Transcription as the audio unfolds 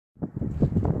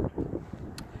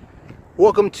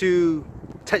Welcome to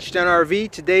Touchdown RV.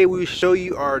 Today we will show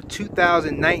you our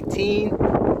 2019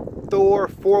 Thor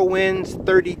Four Winds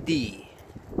 30D.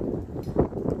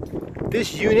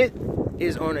 This unit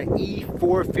is on an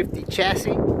E450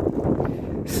 chassis.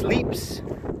 Sleeps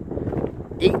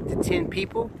 8 to 10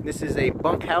 people. This is a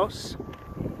bunkhouse.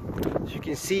 As you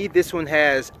can see, this one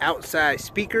has outside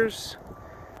speakers.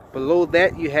 Below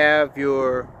that you have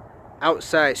your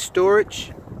outside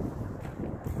storage.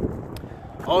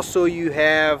 Also, you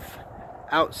have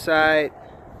outside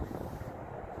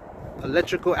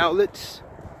electrical outlets.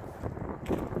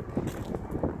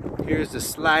 Here's the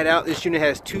slide out. This unit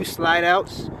has two slide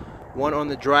outs, one on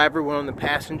the driver, one on the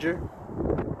passenger.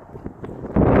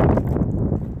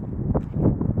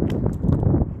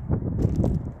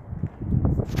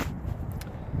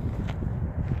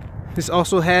 This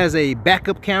also has a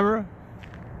backup camera.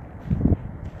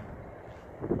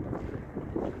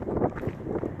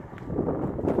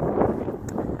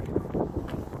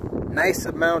 Nice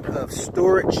amount of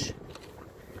storage,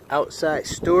 outside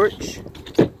storage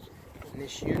in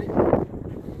this unit.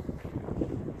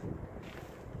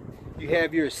 You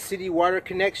have your city water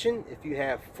connection. If you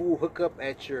have full hookup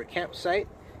at your campsite,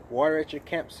 water at your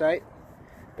campsite,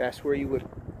 that's where you would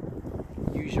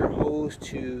use your hose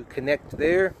to connect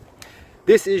there.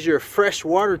 This is your fresh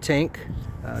water tank.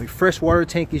 Your fresh water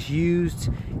tank is used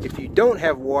if you don't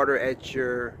have water at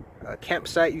your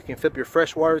campsite. You can fill up your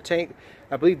fresh water tank.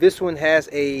 I believe this one has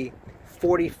a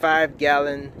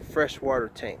 45-gallon fresh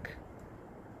water tank.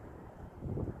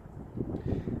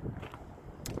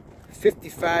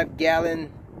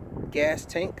 55-gallon gas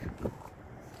tank.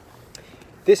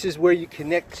 This is where you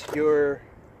connect your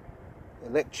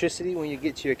electricity when you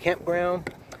get to your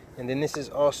campground. And then this is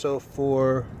also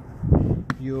for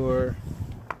your,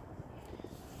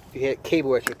 if you had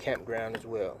cable at your campground as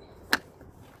well.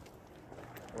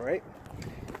 All right.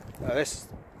 This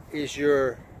is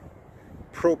your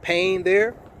propane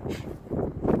there.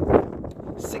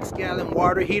 6-gallon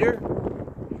water heater.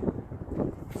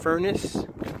 Furnace.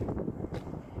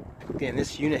 Again,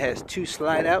 this unit has two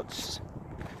slide outs.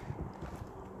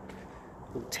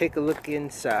 We'll take a look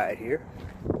inside here.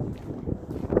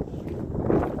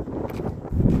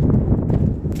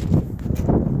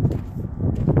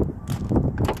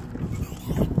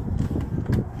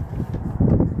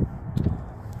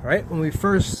 Alright, when we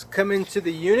first come into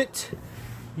the unit,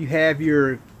 you have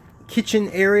your kitchen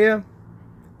area.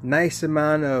 Nice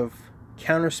amount of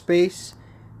counter space.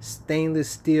 Stainless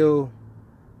steel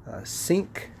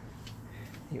sink.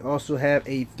 You also have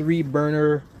a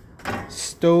 3-burner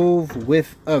stove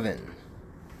with oven.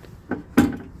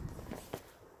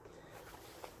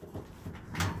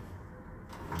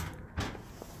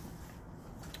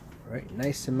 Alright,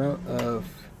 nice amount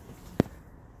of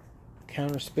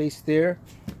counter space there.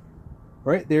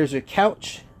 Right, there's a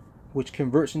couch which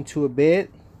converts into a bed.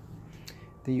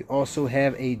 Then you also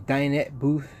have a dinette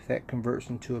booth that converts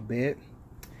into a bed.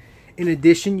 In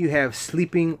addition, you have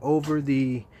sleeping over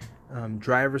the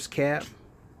driver's cab.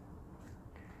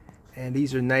 And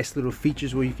these are nice little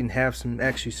features where you can have some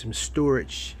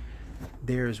storage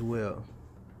there as well.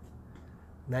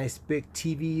 Nice big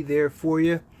TV there for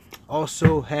you.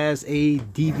 Also has a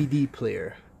DVD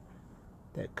player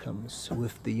that comes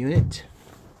with the unit.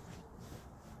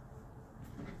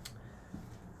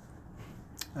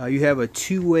 You have a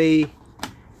two-way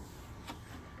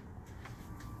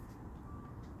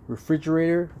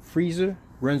refrigerator, freezer,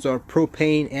 runs on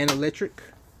propane and electric.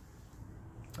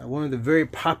 One of the very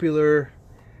popular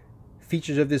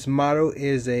features of this model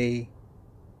is a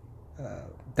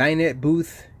dinette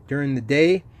booth during the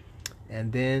day,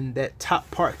 and then that top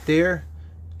part there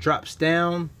drops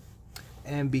down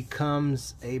and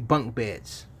becomes a bunk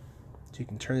beds. So you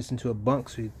can turn this into a bunk,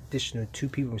 so additional 2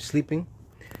 people sleeping.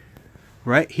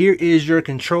 Right, here is your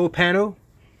control panel.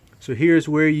 So here's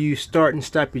where you start and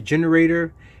stop your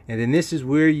generator, and then this is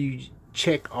where you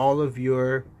check all of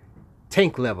your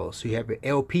tank levels. So you have your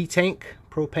LP tank,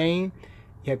 propane,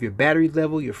 you have your battery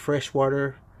level, your fresh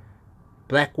water,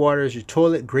 black water is your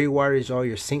toilet, gray water is all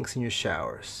your sinks and your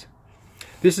showers.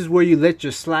 This is where you let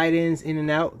your slide-ins in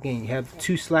and out. Again, you have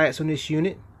 2 slides on this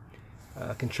unit.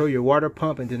 Control your water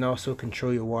pump, and then also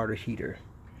control your water heater.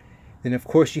 Then of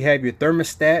course you have your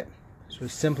thermostat. So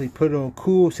simply put it on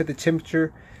cool, set the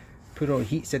temperature, put it on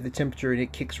heat, set the temperature, and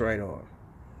it kicks right on.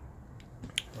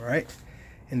 Alright.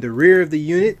 In the rear of the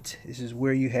unit, this is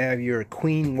where you have your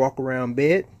queen walk-around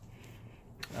bed.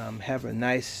 Have a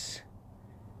nice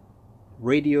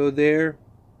radio there.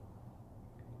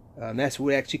 That's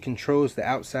what actually controls the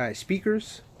outside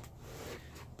speakers.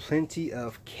 Plenty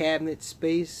of cabinet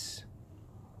space.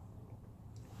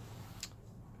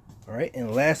 All right,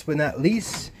 and last but not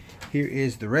least, here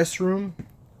is the restroom.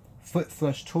 Foot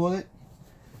flush toilet.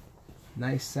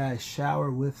 Nice size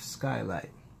shower with skylight.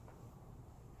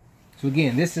 So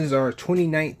again, this is our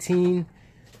 2019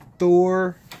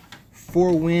 Thor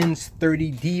Four Winds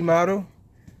 30D model.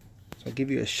 So I'll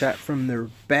give you a shot from the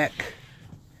back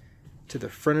to the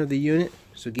front of the unit.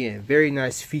 So again, very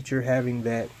nice feature having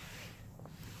that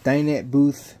dinette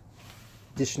booth,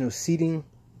 additional seating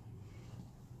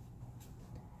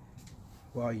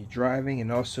while you're driving,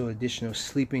 and also additional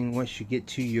sleeping once you get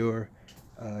to your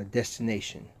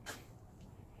destination.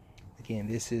 Again,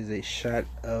 this is a shot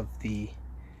of the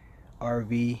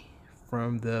RV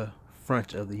from the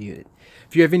front of the unit.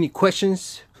 If you have any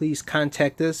questions, please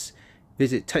contact us.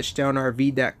 Visit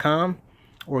touchdownrv.com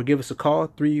or give us a call,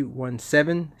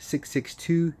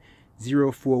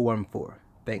 317-662-0414.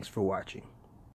 Thanks for watching.